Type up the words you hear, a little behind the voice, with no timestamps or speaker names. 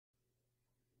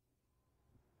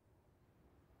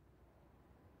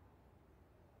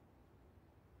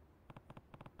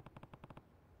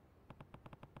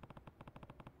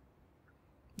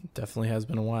Definitely has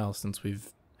been a while since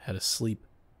we've had a sleep,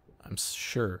 I'm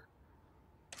sure.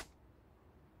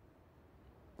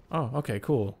 Oh, okay,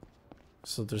 cool.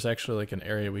 So there's actually like an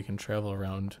area we can travel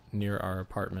around near our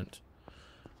apartment.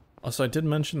 Also, I did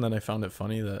mention that I found it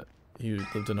funny that he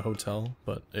lived in a hotel,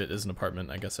 but it is an apartment.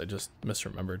 I guess I just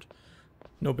misremembered.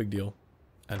 No big deal.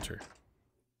 Enter.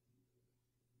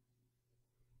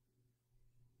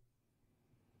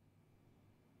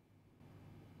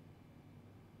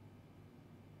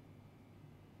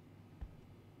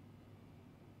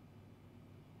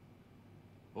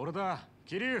 Orada,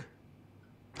 Kiryu.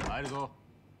 入るぞ。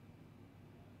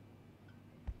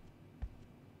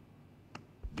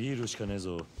ビールしかねえ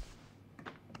ぞ。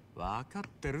わかっ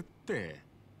てるって。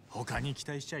他に期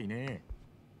待しちゃいねえ。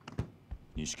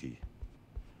錦、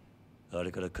あ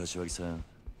れから柏木さん、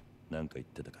なんか言っ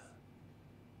てたか。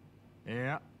い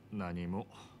や、何も。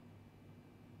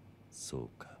そ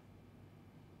うか。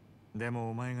で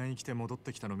もお前が生きて戻っ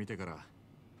てきたの見てから、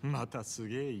またす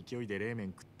げえ勢いで冷麺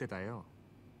食ってたよ。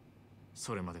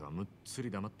それまではむっつ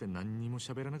り黙って何にも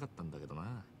喋らなかったんだけど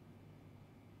な。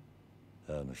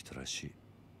あの人らしい。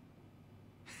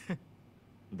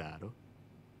だろ。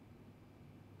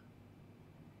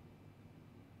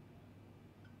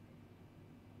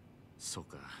そう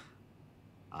か。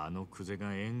あのクゼ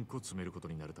が円弧詰めること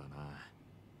になるとはな。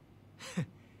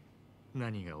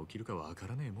何が起きるかわか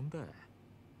らねえもんだ。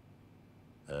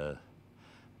ああ、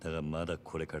だがまだ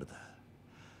これからだ。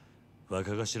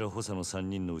若頭補佐の3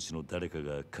人のうちの誰か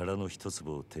が殻の一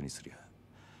粒を手にすりゃ、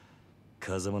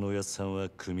風間のおやつさんは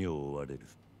組を追われる。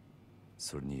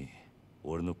それに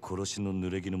俺の殺しの濡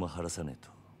れ衣も晴らさねえ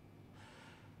と。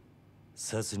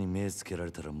殺に目つけら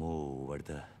れたらもう終わり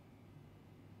だ。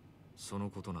その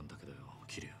ことなんだけどよ、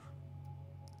桐生。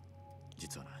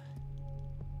実はな、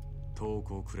東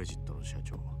光クレジットの社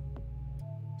長、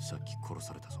さっき殺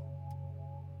されたぞ。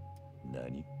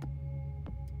何？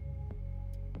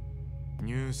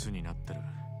ニュースになってる。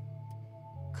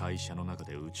会社の中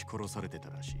で撃ち殺されてた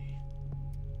らしい。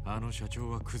あの社長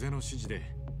はクゼの指示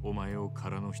でお前を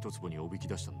殻の一坪におびき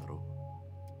出したんだろ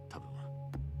う。多分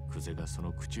クゼがそ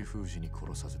の口封じに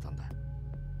殺させたんだ。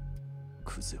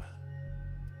クゼは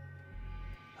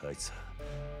あいつは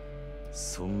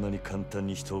そんなに簡単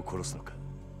に人を殺すのか。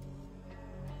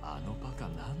あのバカ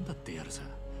なんだってやるさ。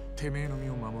てめえの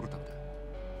身を守るためだ。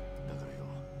だからよ、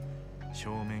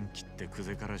正面切ってク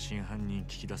ゼから真犯人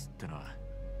聞き出すってのは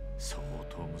相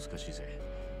当難しいぜ。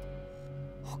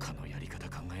他のやり方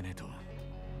考えねえと。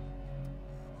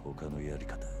他のやり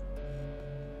方？いや、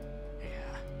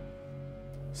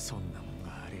そんなもん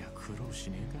がありゃ苦労し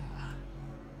ねえか。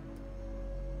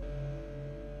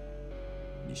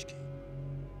錦、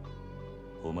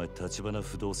お前橘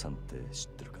不動産って知っ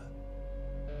てるか？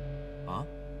あ？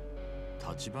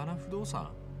橘不動産？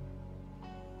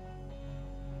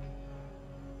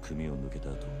組を抜けた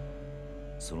後、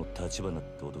その橘っ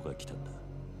て男が来たんだ。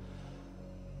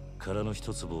殻の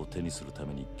一粒を手にするた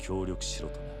めに協力しろ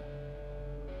とな。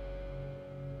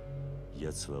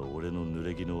奴は俺の濡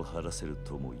れ衣を晴らせる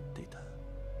とも言っていた。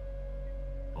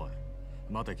おい、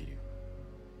待て桐生。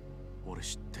俺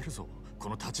知ってるぞ、こ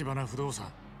の橘不動産。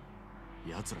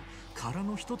奴ら殻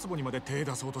の一坪にまで手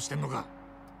出そうとしてんのか。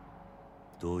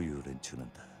どういう連中な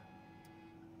んだ？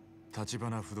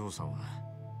橘不動産は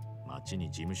町に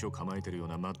事務所構えてるよう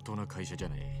な真っ当な会社じゃ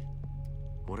ねえ。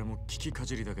俺も聞きか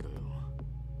じりだけどよ、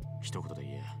一言で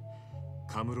言え、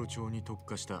カムロ町に特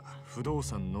化した不動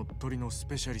産乗っ取りのス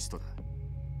ペシャリストだ。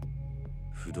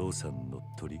不動産乗っ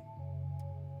取り？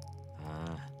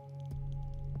ああ、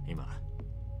今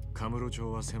カムロ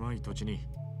町は狭い土地に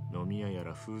飲み屋や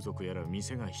ら風俗やら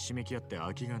店がひしめき合って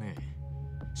空きがねえ。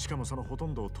しかもそのほと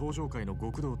んどを東上界の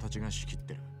極道たちが仕切っ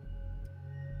てる。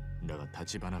だが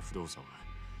橘不動産は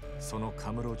その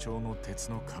カムロ町の鉄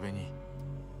の壁に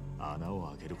穴を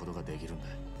開けることができるんだ。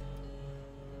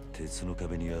鉄の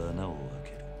壁に穴を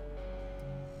開ける？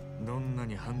どんな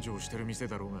に繁盛してる店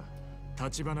だろうが、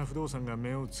橘不動産が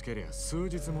目をつけりゃ数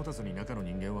日持たずに中の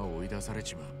人間は追い出され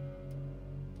ちまう。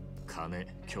金、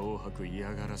脅迫、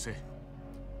嫌がらせ。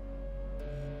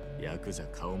ヤクザ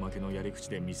顔負けのやり口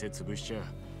で店潰しちゃ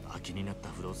空きになった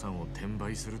不動産を転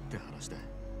売するって話だ。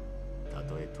た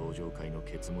とえ東上界の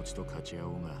ケツ持ちと勝ち合お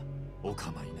うがお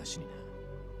構いなしにな。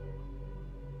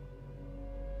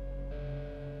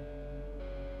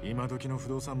今時の不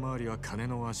動産周りは金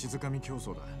の足づかみ競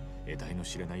争だ。得体の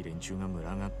知れない連中が群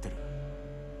がってる。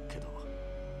けど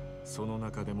その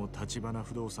中でも橘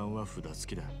不動産は札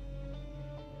付きだ。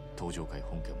東上界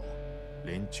本家も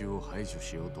連中を排除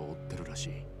しようと追ってるらし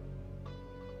い。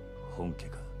本家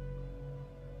か？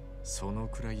その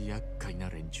くらい厄介な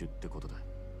連中ってことだ。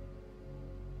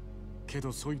け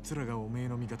どそいつらがおめえ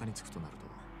の味方につくとなる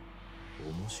と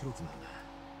面白くなるな。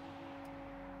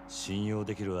信用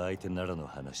できる相手ならの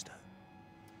話だ。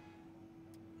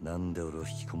なんで俺を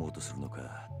引き込もうとするの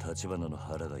か、橘の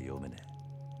腹が読めね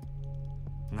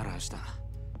え。なら明日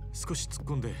少し突っ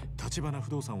込んで橘不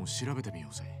動産を調べてみよ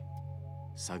うぜ。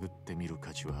探ってみる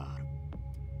価値はあ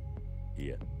る。い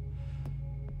や、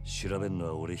調べんの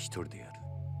は俺一人でやる。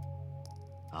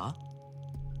あ？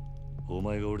お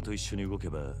前が俺と一緒に動け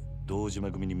ば堂島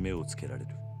組に目をつけられる。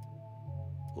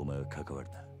お前は関わる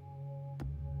な。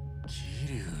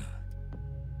桐生。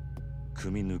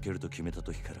組抜けると決めた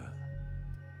時から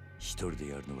一人で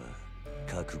やるのは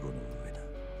覚悟の上だ。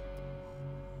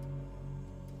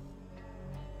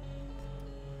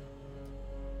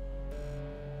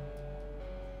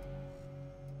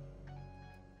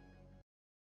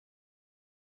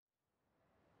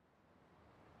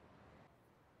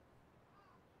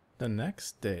The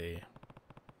next day.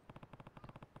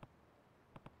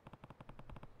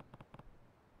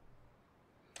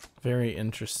 Very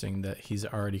interesting that he's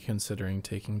already considering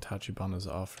taking Tachibana's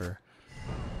offer.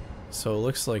 So it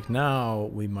looks like now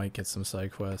we might get some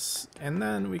side quests, and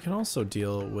then we can also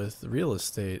deal with real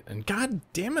estate. And god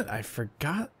damn it, I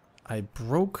forgot I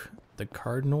broke the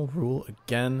cardinal rule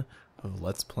again of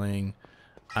Let's Playing.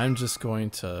 I'm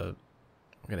gonna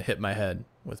hit my head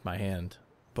with my hand.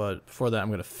 But before that, I'm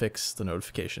going to fix the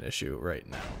notification issue right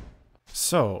now.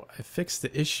 So I fixed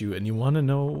the issue, and you want to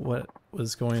know what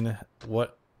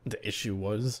the issue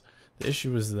was? The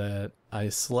issue was that I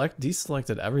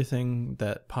deselected everything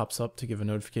that pops up to give a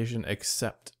notification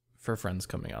except for friends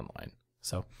coming online.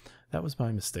 So that was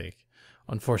my mistake,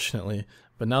 unfortunately.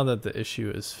 But now that the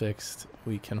issue is fixed,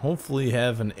 we can hopefully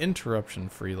have an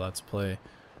interruption-free Let's Play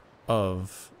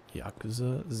of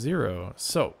Yakuza 0.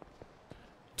 So,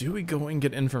 do we go and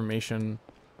get information,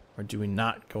 or do we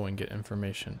not go and get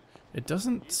information? It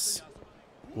doesn't...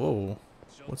 Whoa.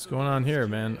 What's going on here,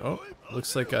 man? Oh,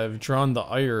 looks like I've drawn the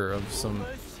ire of some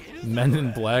men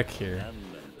in black here.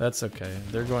 That's okay.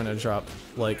 They're going to drop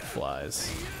like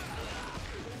flies.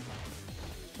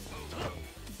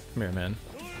 Come here, man.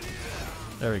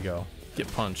 There we go.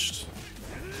 Get punched.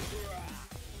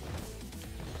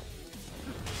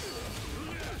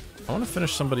 I want to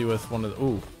finish somebody with one of the...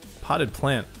 Ooh. Potted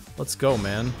plant. Let's go,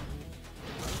 man.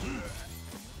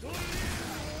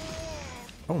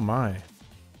 Oh my.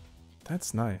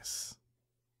 That's nice.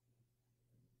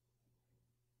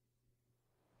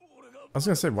 I was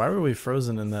gonna say, why were we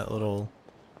frozen in that little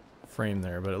frame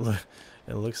there? But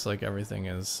it looks like everything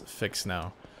is fixed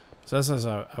now. So as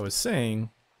I was saying,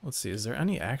 let's see, is there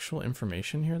any actual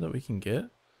information here that we can get?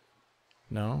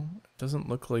 No? It doesn't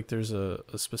look like there's a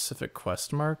specific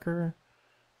quest marker.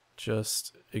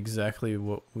 Just exactly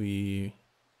what we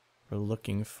were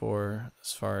looking for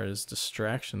as far as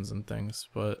distractions and things,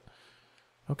 but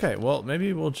okay, well,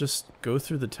 maybe we'll just go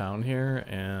through the town here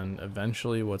and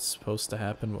eventually what's supposed to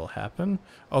happen will happen.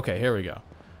 Okay, here we go.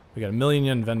 We got a 1,000,000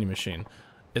 yen vending machine.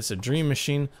 It's a dream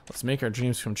machine. Let's make our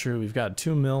dreams come true. We've got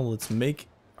 2 mil. Let's make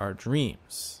our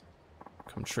dreams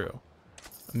come true.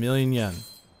 1,000,000 yen.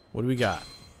 What do we got?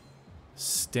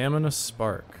 Stamina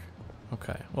spark.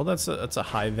 Okay, well that's a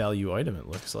high value item, it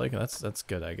looks like. That's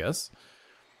good, I guess.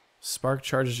 Spark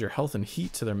charges your health and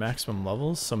heat to their maximum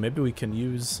levels, so maybe we can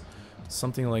use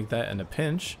something like that in a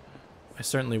pinch. I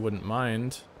certainly wouldn't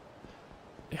mind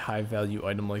a high value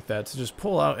item like that to just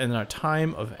pull out in our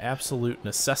time of absolute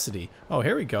necessity. Oh,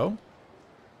 here we go.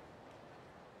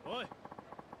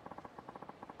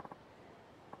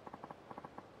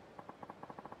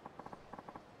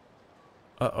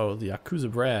 Uh-oh, the Yakuza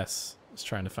brass is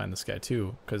trying to find this guy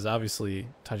too, because obviously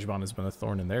Tachibana's been a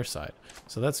thorn in their side,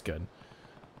 so that's good.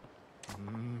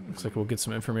 Looks like we'll get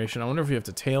some information. I wonder if we have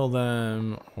to tail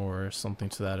them or something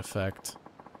to that effect.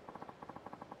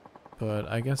 But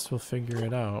I guess we'll figure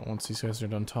it out once these guys are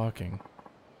done talking.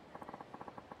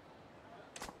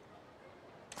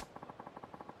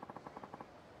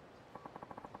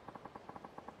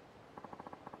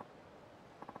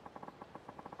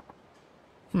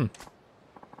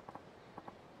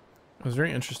 It was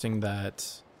very interesting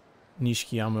that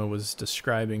Nishikiyama was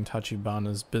describing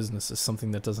Tachibana's business as something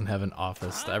that doesn't have an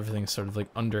office, that everything's sort of like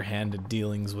underhanded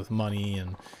dealings with money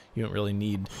and you don't really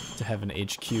need to have an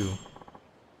HQ.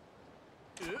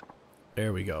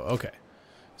 There we go, okay.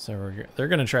 So they're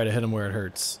going to try to hit him where it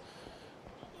hurts.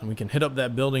 And we can hit up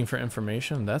that building for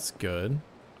information, that's good.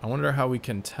 I wonder how we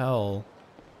can tell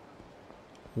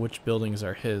which buildings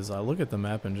are his. I'll look at the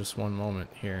map in just one moment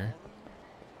here.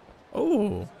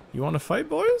 Oh, you want to fight,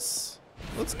 boys?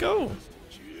 Let's go.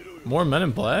 More men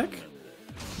in black?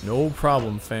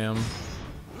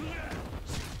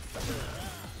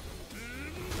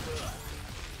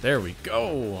 There we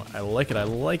go. I like it. I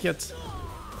like it.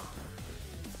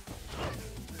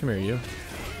 Come here, you.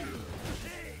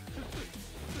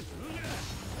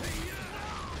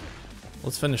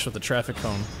 Let's finish with the traffic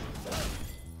cone.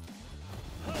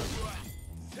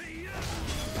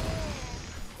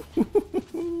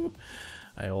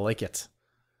 I like it.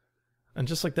 And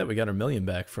just like that, we got our million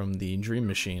back from the Dream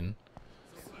Machine.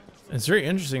 It's very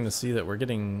interesting to see that we're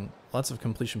getting lots of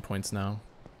completion points now.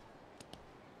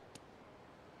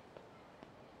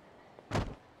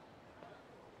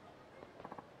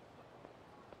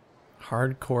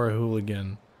 Hardcore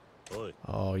Hooligan.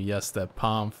 Oh yes, that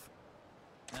pomp.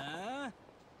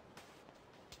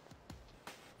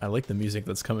 I like the music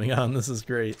that's coming on. This is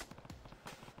great.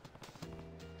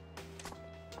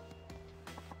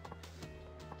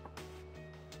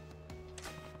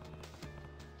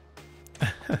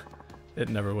 It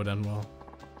never would end well.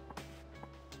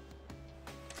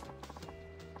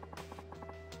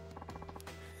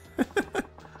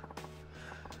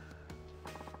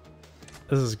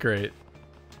 This is great.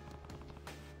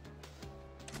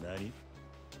 Nani?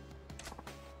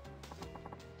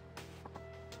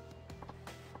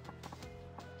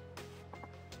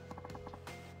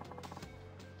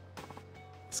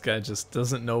 This guy just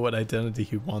doesn't know what identity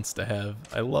he wants to have.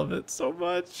 I love it so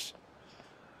much.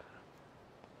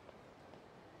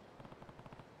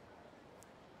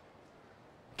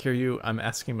 Kiryu, I'm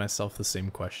asking myself the same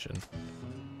question.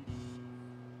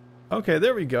 Okay,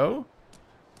 there we go.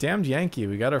 Damned Yankee,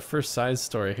 we got our first side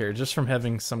story here just from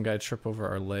having some guy trip over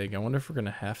our leg. I wonder if we're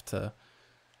gonna have to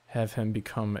have him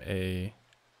become a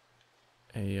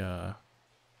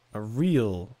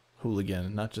real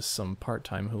hooligan, not just some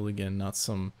part-time hooligan, not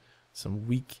some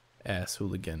weak ass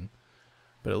hooligan.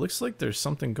 But it looks like there's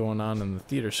something going on in the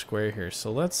theater square here,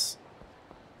 so let's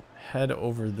head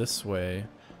over this way.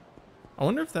 I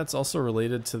wonder if that's also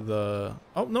related to the...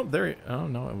 Oh, no, there... Oh,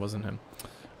 no, it wasn't him.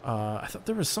 I thought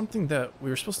there was something that we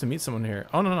were supposed to meet someone here.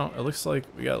 Oh, no, no. It looks like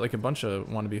we got like a bunch of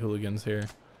wannabe hooligans here.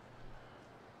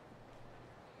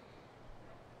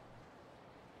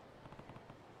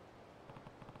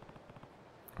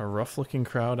 A rough-looking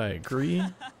crowd, I agree.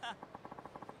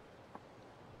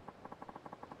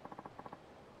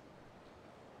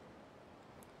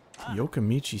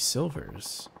 Yokamichi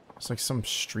Silvers. It's like some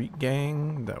street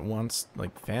gang that wants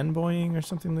like fanboying or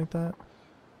something like that.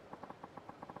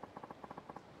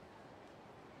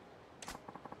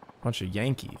 Bunch of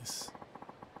Yankees.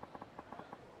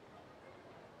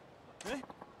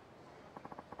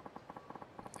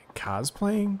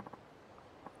 Cosplaying?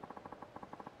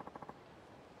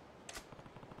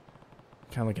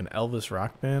 Kind of like an Elvis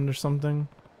rock band or something.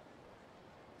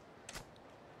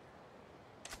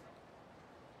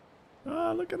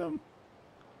 Ah, look at him.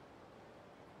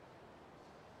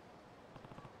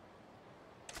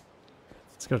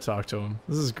 Let's go talk to him.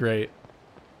 This is great.